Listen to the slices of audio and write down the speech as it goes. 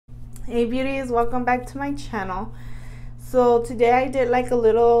Hey beauties, welcome back to my channel. So today I did like a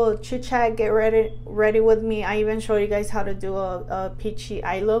little chit chat, get ready with me. I even showed you guys how to do a peachy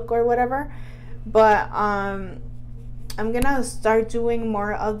eye look or whatever. But I'm gonna start doing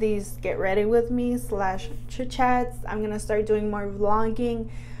more of these get ready with me / chit chats. I'm gonna start doing more vlogging.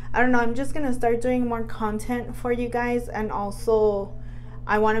 I don't know, I'm just gonna start doing more content for you guys, and also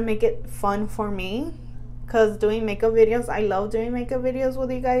I want to make it fun for me, because doing makeup videos, I love doing makeup videos with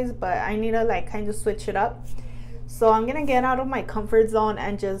you guys, but I need to like kind of switch it up. So I'm gonna get out of my comfort zone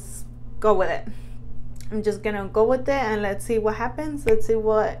and just go with it. I'm just gonna go with it and let's see what happens. Let's see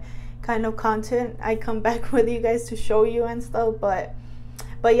what kind of content I come back with you guys to show you and stuff. But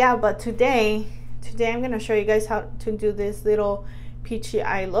today I'm gonna show you guys how to do this little peachy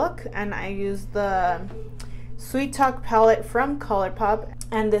eye look, and I use the Sweet Talk palette from ColourPop,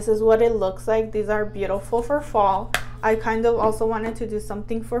 and this is what it looks like. These are beautiful for fall. I kind of also wanted to do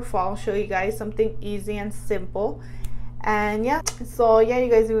something for fall, show you guys something easy and simple. And yeah, so yeah,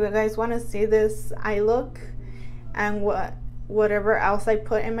 you guys want to see this eye look and whatever else I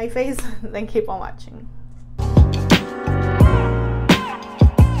put in my face, then keep on watching.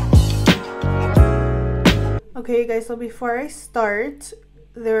 Okay you guys, so before I start,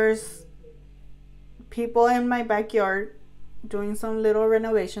 there's people in my backyard doing some little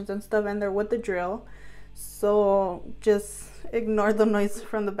renovations and stuff, and they're with the drill, so just ignore the noise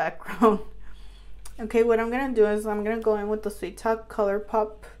from the background. Okay, what I'm gonna do is I'm gonna go in with the Sweet Talk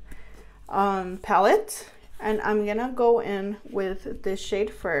ColourPop palette, and I'm gonna go in with this shade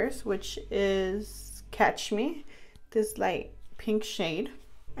first, which is Catch Me, this light pink shade.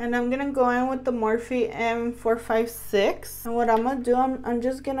 And I'm gonna go in with the Morphe M456, and what I'm gonna do, I'm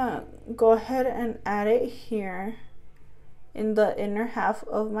just gonna go ahead and add it here in the inner half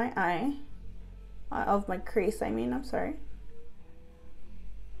of my eye, of my crease, I'm sorry.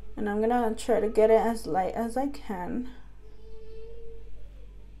 And I'm gonna try to get it as light as I can.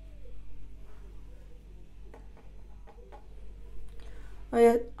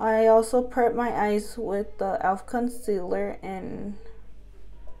 I also prep my eyes with the e.l.f. concealer in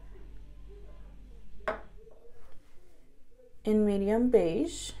medium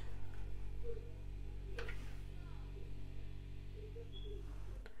beige.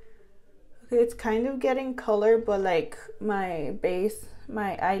 Okay, it's kind of getting color, but like my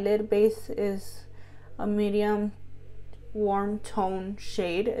eyelid base is a medium warm tone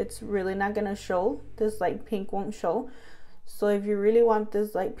shade. It's really not gonna show. This light pink won't show. So if you really want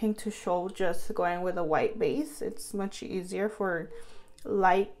this light pink to show, just go in with a white base. It's much easier for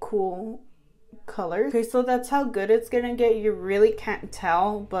light, cool colors. Okay, so that's how good it's gonna get. You really can't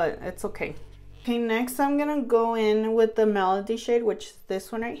tell, but it's okay. Okay, next I'm gonna go in with the Melody shade, which is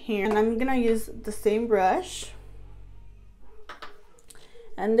this one right here, and I'm gonna use the same brush,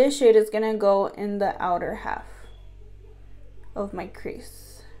 and this shade is gonna go in the outer half of my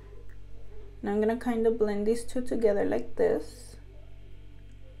crease. And I'm gonna kind of blend these two together like this.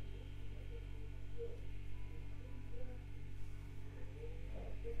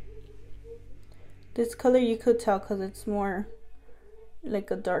 This color you could tell because it's more like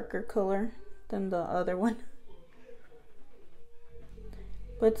a darker color than the other one,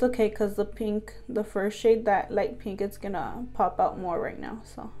 but it's okay because the pink, the first shade, that light pink, it's gonna pop out more right now,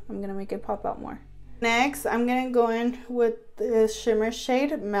 so I'm gonna make it pop out more. Next I'm gonna go in with this shimmer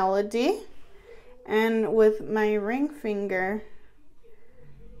shade Melody, and with my ring finger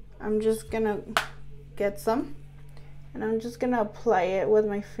I'm just gonna get some, and I'm just gonna apply it with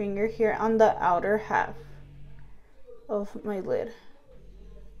my finger here on the outer half of my lid.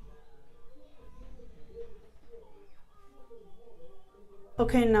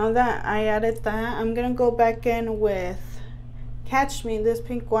 Okay, now that I added that, I'm gonna go back in with Catch Me, this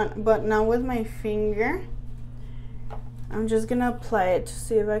pink one, but now with my finger. I'm just gonna apply it to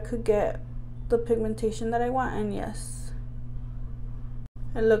see if I could get the pigmentation that I want, and yes.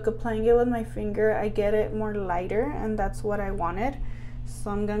 And look, applying it with my finger, I get it more lighter, and that's what I wanted. So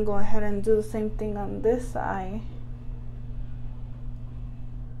I'm gonna go ahead and do the same thing on this eye.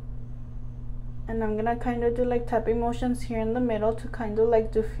 And I'm gonna kind of do like tapping motions here in the middle to kind of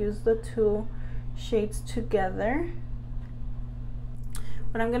like diffuse the two shades together.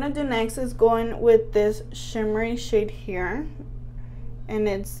 What I'm gonna do next is going with this shimmery shade here, and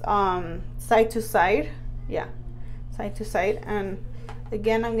it's side to side, yeah, side to side. And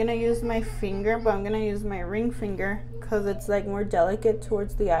again, I'm gonna use my finger, but I'm gonna use my ring finger because it's like more delicate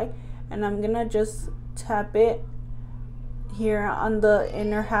towards the eye, and I'm gonna just tap it here on the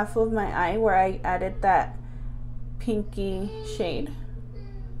inner half of my eye where I added that pinky shade.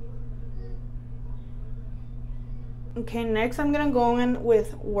 Okay, next I'm gonna go in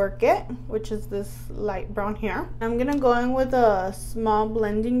with Work It, which is this light brown here. I'm gonna go in with a small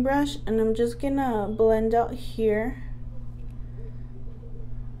blending brush, and I'm just gonna blend out here.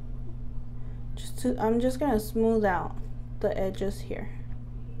 I'm just gonna smooth out the edges here.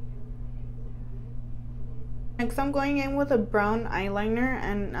 Next I'm going in with a brown eyeliner,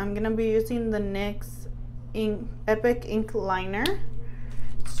 and I'm gonna be using the NYX Epic Ink Liner.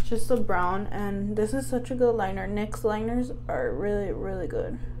 It's just a brown, and this is such a good liner. NYX liners are really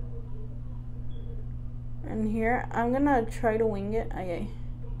good. And here I'm gonna try to wing it.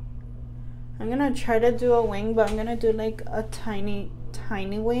 I'm gonna try to do a wing, but I'm gonna do like a tiny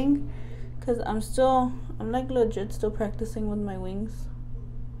wing, because I'm like legit still practicing with my wings.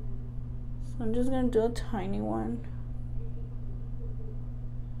 So I'm just gonna do a tiny one.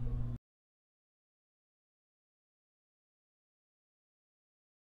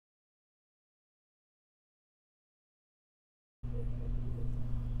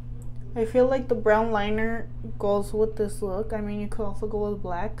 I feel like the brown liner goes with this look. I mean, you could also go with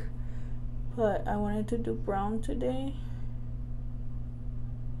black, but I wanted to do brown today.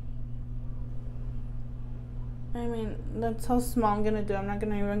 I mean, that's how small I'm gonna do. I'm not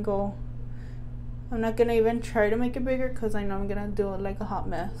gonna even try to make it bigger, because I know I'm gonna do it like a hot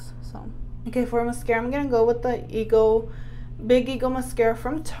mess. So okay, for mascara I'm gonna go with the Big Ego mascara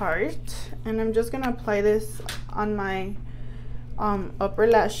from Tarte, and I'm just gonna apply this on my upper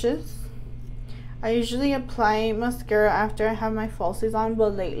lashes. I usually apply mascara after I have my falsies on,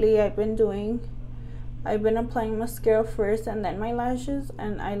 but lately I've been applying mascara first and then my lashes,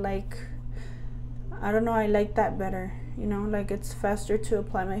 and I like that better, you know, like it's faster to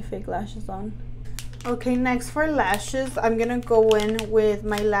apply my fake lashes on. Okay, next for lashes, I'm gonna go in with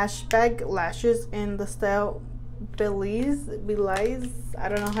my lash bag lashes in the style Belize. I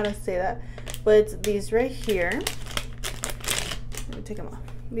don't know how to say that, but it's these right here. Let me take them off.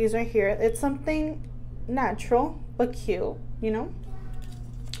 These right here. It's something natural but cute, you know.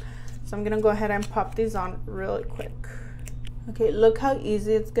 So I'm gonna go ahead and pop these on really quick. Okay, look how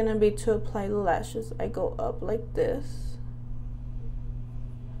easy it's gonna be to apply the lashes. I go up like this,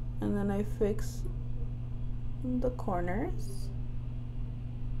 and then I fix the corners.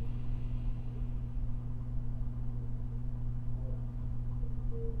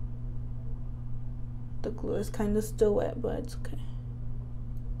 The glue is kind of still wet, but it's okay.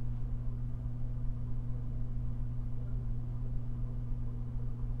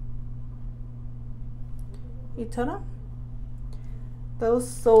 Itana? That was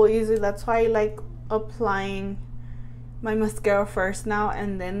so easy. That's why I like applying my mascara first now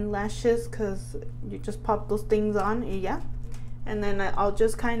and then lashes, because you just pop those things on, yeah. And then I'll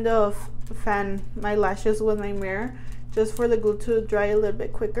just kind of fan my lashes with my mirror just for the glue to dry a little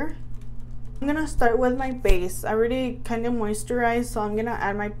bit quicker. I'm gonna start with my base. I already kind of moisturized, so I'm gonna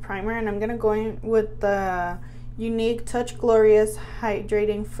add my primer, and I'm gonna go in with the Younique Touch Glorious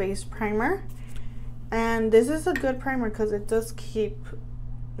Hydrating Face Primer. And this is a good primer because it does keep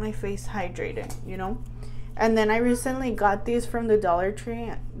my face hydrated, you know. And then I recently got these from the Dollar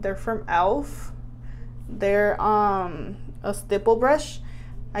Tree. They're from Elf. They're a stipple brush.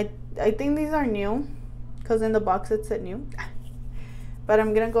 I think these are new, because in the box it said new. But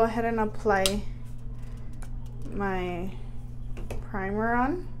I'm gonna go ahead and apply my primer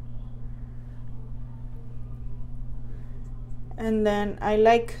on. And then I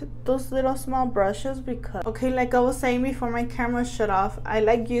like those little small brushes because, okay, like I was saying before my camera shut off, I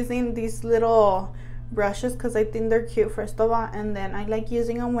like using these little brushes because I think they're cute, first of all. And then I like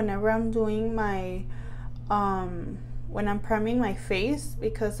using them whenever I'm doing my when I'm priming my face,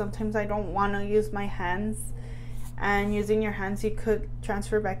 because sometimes I don't want to use my hands, and using your hands, you could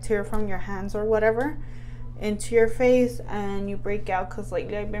transfer bacteria from your hands or whatever into your face and you break out, because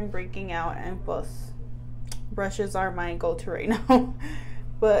lately I've been breaking out, and plus brushes are my go-to right now.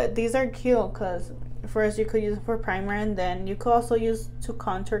 But these are cute because first you could use it for primer, and then you could also use to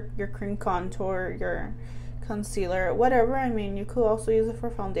contour your cream contour, your concealer, whatever. I mean, you could also use it for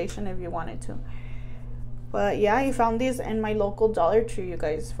foundation if you wanted to. But yeah, I found these in my local Dollar Tree, you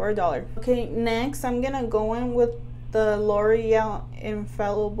guys, for $1. Okay, next I'm gonna go in with the L'Oreal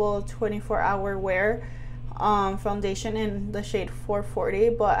Infallible 24-Hour Wear foundation in the shade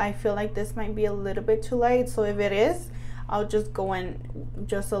 440, but I feel like this might be a little bit too light, so if it is, I'll just go in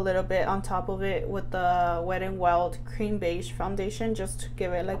just a little bit on top of it with the Wet n Wild Cream Beige foundation, just to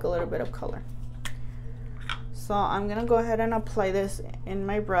give it like a little bit of color. So I'm gonna go ahead and apply this in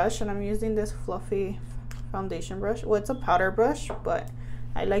my brush, and I'm using this fluffy foundation brush. Well, it's a powder brush, but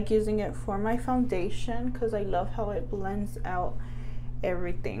I like using it for my foundation because I love how it blends out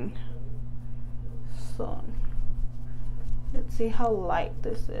everything. So Let's see how light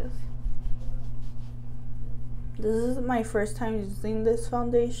this is. This is my first time using this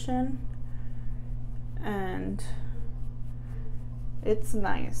foundation, and it's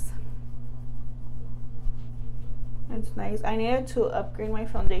nice. It's nice. I needed to upgrade my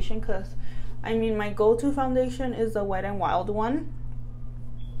foundation because, I mean, my go-to foundation is the Wet n Wild one.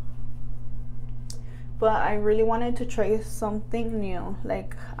 But I really wanted to try something new.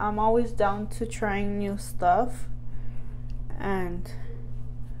 Like, I'm always down to trying new stuff. And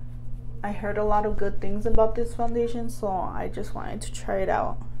I heard a lot of good things about this foundation, so I just wanted to try it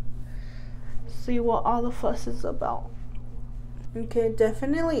out. See what all the fuss is about. Okay, it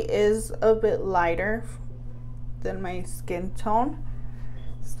definitely is a bit lighter than my skin tone.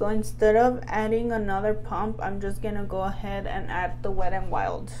 So instead of adding another pump, I'm just gonna go ahead and add the Wet n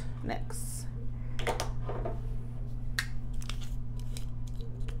Wild next.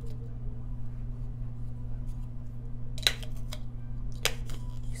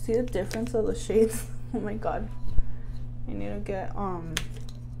 You see the difference of the shades? Oh my god. I need to get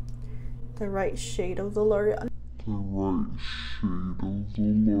the right shade of the L'Oreal. The right shade of the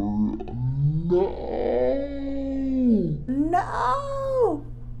L'Oreal. No!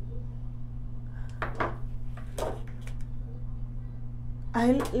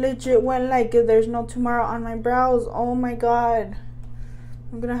 I legit went like there's no tomorrow on my brows. Oh my god.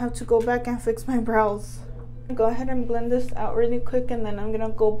 I'm gonna have to go back and fix my brows. Go ahead and blend this out really quick, and then I'm gonna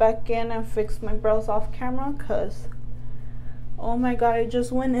go back in and fix my brows off camera, because oh my god, I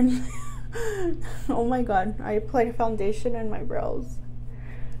just went in. Oh my god, I applied foundation in my brows.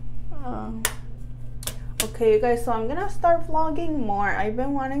 Okay, you guys, so I'm gonna start vlogging more. I've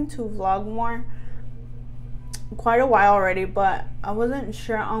been wanting to vlog more quite a while already, but I wasn't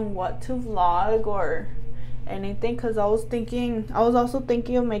sure on what to vlog or anything, because I was also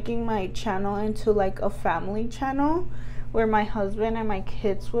thinking of making my channel into like a family channel where my husband and my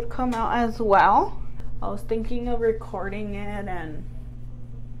kids would come out as well. I was thinking of recording it and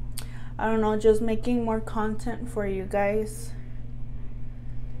I don't know, just making more content for you guys,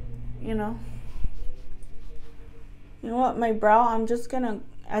 you know. You know what, my brow, I'm just gonna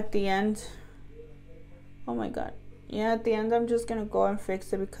at the end, oh my god, yeah, at the end I'm just gonna go and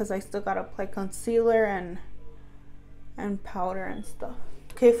fix it because I still gotta apply concealer and powder and stuff.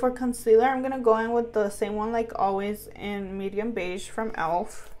 Okay, for concealer, I'm gonna go in with the same one like always in medium beige from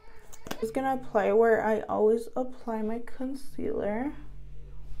e.l.f. I'm just gonna apply where I always apply my concealer,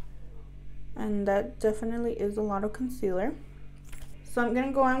 and that definitely is a lot of concealer. So I'm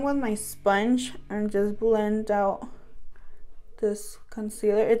gonna go in with my sponge and just blend out this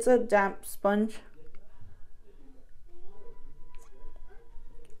concealer. It's a damp sponge.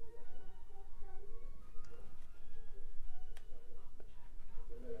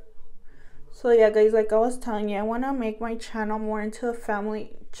 So yeah guys, like I was telling you, I want to make my channel more into a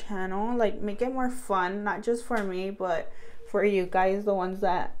family channel, like make it more fun, not just for me but for you guys, the ones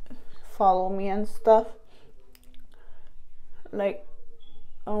that follow me and stuff. Like,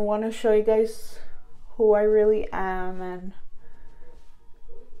 I want to show you guys who I really am, and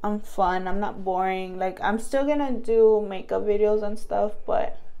I'm fun, I'm not boring. Like, I'm still gonna do makeup videos and stuff,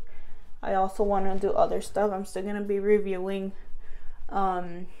 but I also want to do other stuff. I'm still gonna be reviewing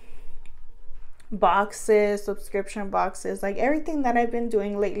boxes, subscription boxes, like everything that I've been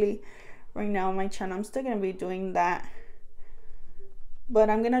doing lately right now on my channel. I'm still gonna be doing that, but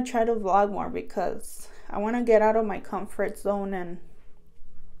I'm gonna try to vlog more because I want to get out of my comfort zone, and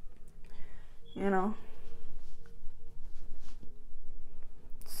you know,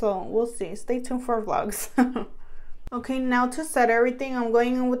 so we'll see. Stay tuned for vlogs. Okay, now to set everything, I'm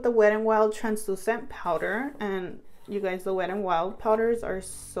going in with the Wet n Wild translucent powder, and you guys, the Wet n Wild powders are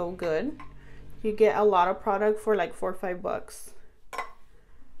so good. You get a lot of product for like $4 or $5.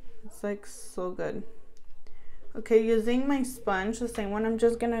 It's like so good. Okay, using my sponge, the same one, I'm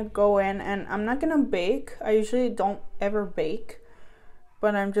just gonna go in, and I'm not gonna bake. I usually don't ever bake,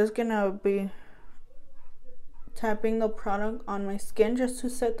 but I'm just gonna be tapping the product on my skin just to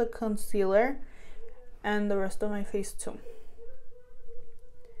set the concealer and the rest of my face too.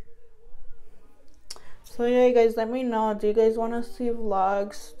 So yeah, you guys, let me know, do you guys want to see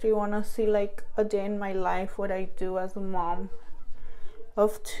vlogs? Do you want to see like a day in my life, what I do as a mom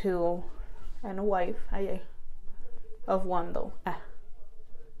of 2 and a wife of 1 though?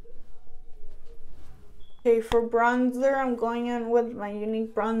 Okay, for bronzer, I'm going in with my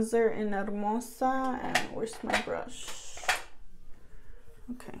Younique bronzer in Hermosa, and where's my brush?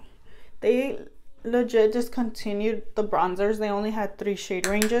 Okay, they legit discontinued the bronzers. They only had 3 shade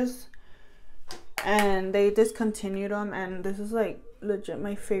ranges and they discontinued them, and this is like legit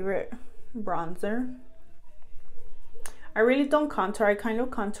my favorite bronzer. I really don't contour. I kind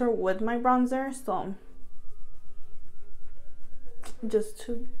of contour with my bronzer, so just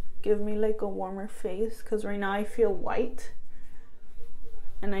to give me like a warmer face, because right now I feel white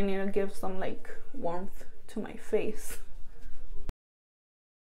and I need to give some like warmth to my face.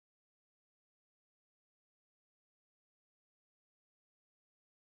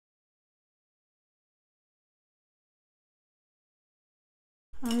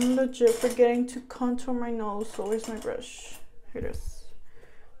 I'm legit forgetting to contour my nose, so where's my brush? Here it is.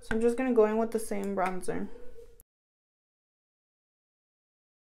 So I'm just gonna go in with the same bronzer.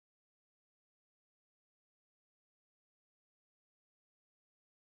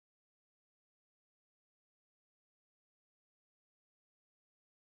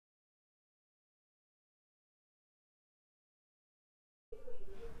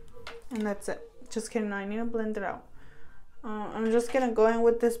 And that's it. Just kidding, I need to blend it out. I'm just gonna go in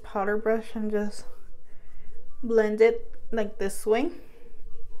with this powder brush and just blend it like this way.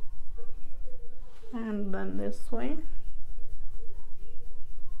 And then this way.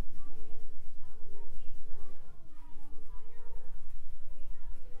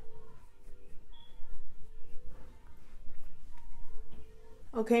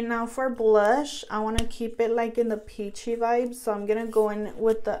 Okay, now for blush, I want to keep it like in the peachy vibe, so I'm gonna go in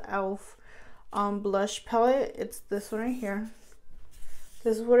with the e.l.f. Blush palette. It's this one right here.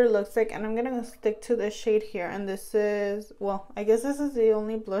 This is what it looks like, and I'm gonna stick to this shade here. And this is, well, I guess this is the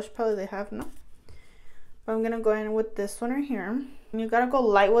only blush palette they have, no? But I'm gonna go in with this one right here. And you gotta go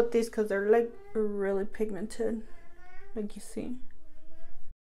light with these because they're like really pigmented, like you see.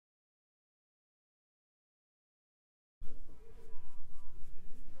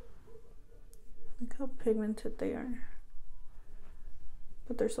 Look how pigmented they are,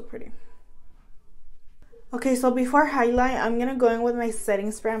 but they're so pretty. Okay, so before highlight, I'm gonna go in with my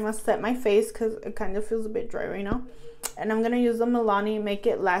setting spray. I'm gonna set my face because it kind of feels a bit dry right now, and I'm gonna use the Milani Make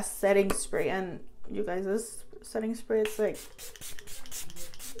It Last setting spray. And you guys, this setting spray, it's like,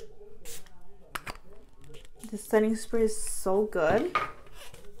 this setting spray is so good.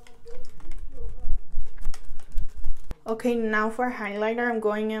 Okay, now for highlighter, I'm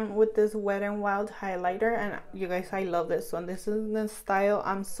going in with this Wet n Wild highlighter, and you guys, I love this one. This is the style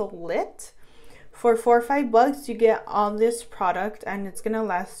I'm So Lit. For $4 or $5, you get all this product, and it's gonna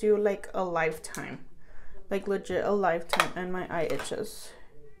last you like a lifetime, like legit a lifetime. And my eye itches.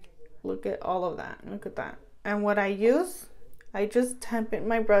 Look at all of that. Look at that. And what I use, I just tap in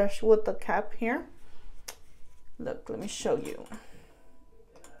my brush with the cap here. Look, let me show you.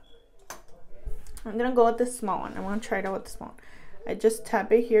 I'm gonna go with the small one. I want to try it out with the small one. I just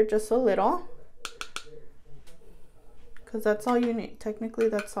tap it here just a little, because that's all you need. Technically,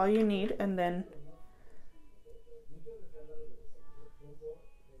 that's all you need. And then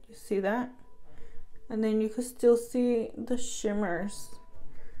you see that, and then you can still see the shimmers.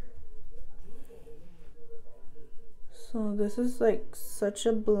 So this is like such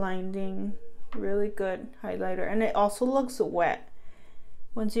a blinding, really good highlighter, and it also looks wet.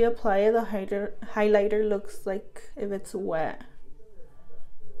 Once you apply it, the highlighter looks like if it's wet,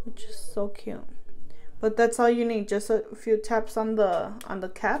 which is so cute. But that's all you need, just a few taps on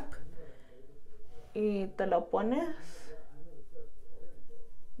the cap, y te lo pones,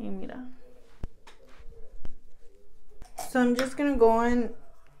 y mira. So I'm just gonna go in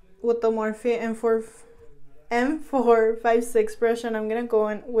with the Morphe M456 brush, and I'm gonna go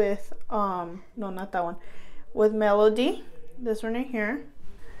in with no, not that one, with Melody, this one right here.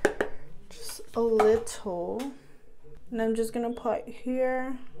 Just a little, and I'm just gonna put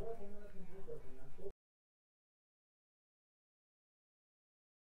here.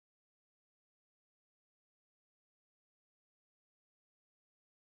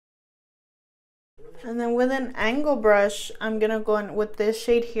 And then with an angle brush, I'm gonna go in with this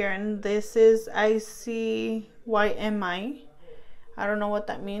shade here, and this is ICYMI. I don't know what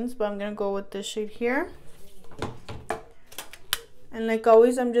that means, but I'm gonna go with this shade here. And like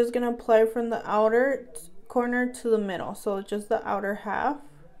always, I'm just gonna apply from the outer corner to the middle, so just the outer half.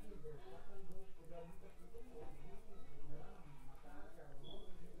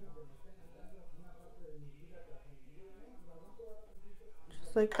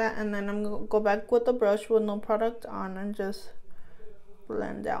 Just like that, and then I'm gonna go back with the brush with no product on and just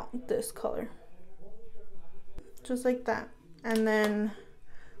blend out this color. Just like that. And then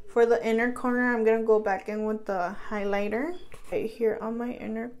for the inner corner, I'm gonna go back in with the highlighter right here on my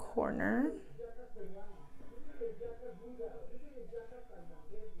inner corner.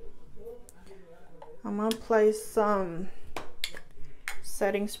 I'm gonna apply some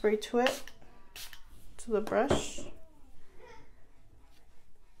setting spray to it, to the brush.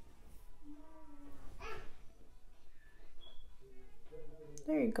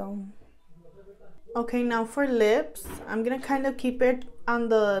 There you go. Okay, now for lips, I'm gonna kind of keep it on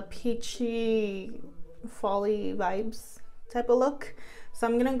the peachy folly vibes type of look. So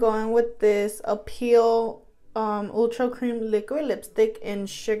I'm gonna go in with this Appeal Ultra Cream Liquid Lipstick in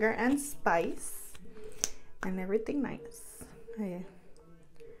Sugar and Spice. And everything nice. Okay.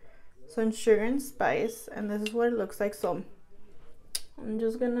 So in Sugar and Spice, and this is what it looks like. So I'm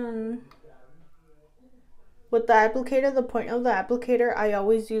just gonna, with the applicator, the point of the applicator, I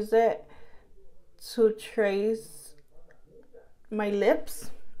always use it to trace my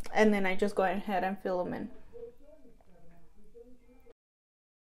lips, and then I just go ahead and fill them in.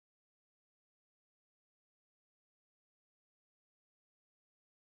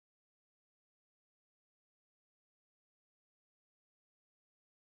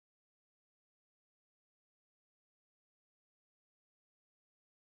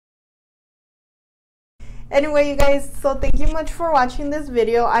 Anyway, you guys, so thank you much for watching this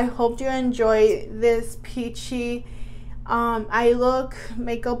video. I hope you enjoy this peachy eye look,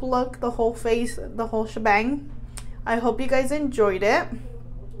 makeup look, the whole face, the whole shebang. I hope you guys enjoyed it,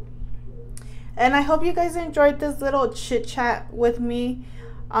 and I hope you guys enjoyed this little chit chat with me.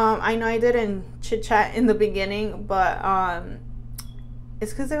 I know I didn't chit chat in the beginning, but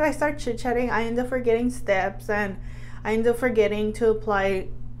it's because if I start chit chatting, I end up forgetting steps, and I end up forgetting to apply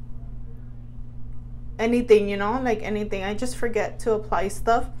anything, you know, like anything. I just forget to apply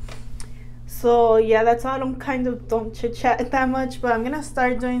stuff. So yeah, that's why I don't chit chat that much, but I'm gonna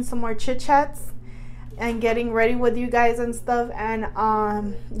start doing some more chit chats and getting ready with you guys and stuff. And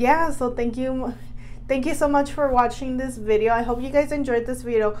yeah, so thank you so much for watching this video. I hope you guys enjoyed this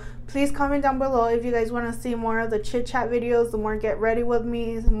video. Please comment down below if you guys want to see more of the chit chat videos, the more get ready with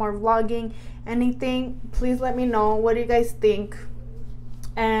me, some more vlogging, anything. Please let me know. What do you guys think?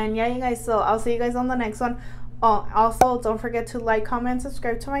 And yeah, you guys, so I'll see you guys on the next one. Also, don't forget to like, comment,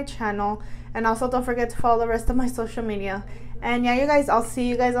 subscribe to my channel, and also don't forget to follow the rest of my social media. And yeah, you guys, I'll see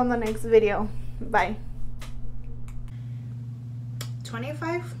you guys on the next video. Bye.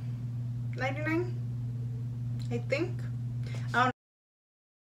 $25.99, I think. I don't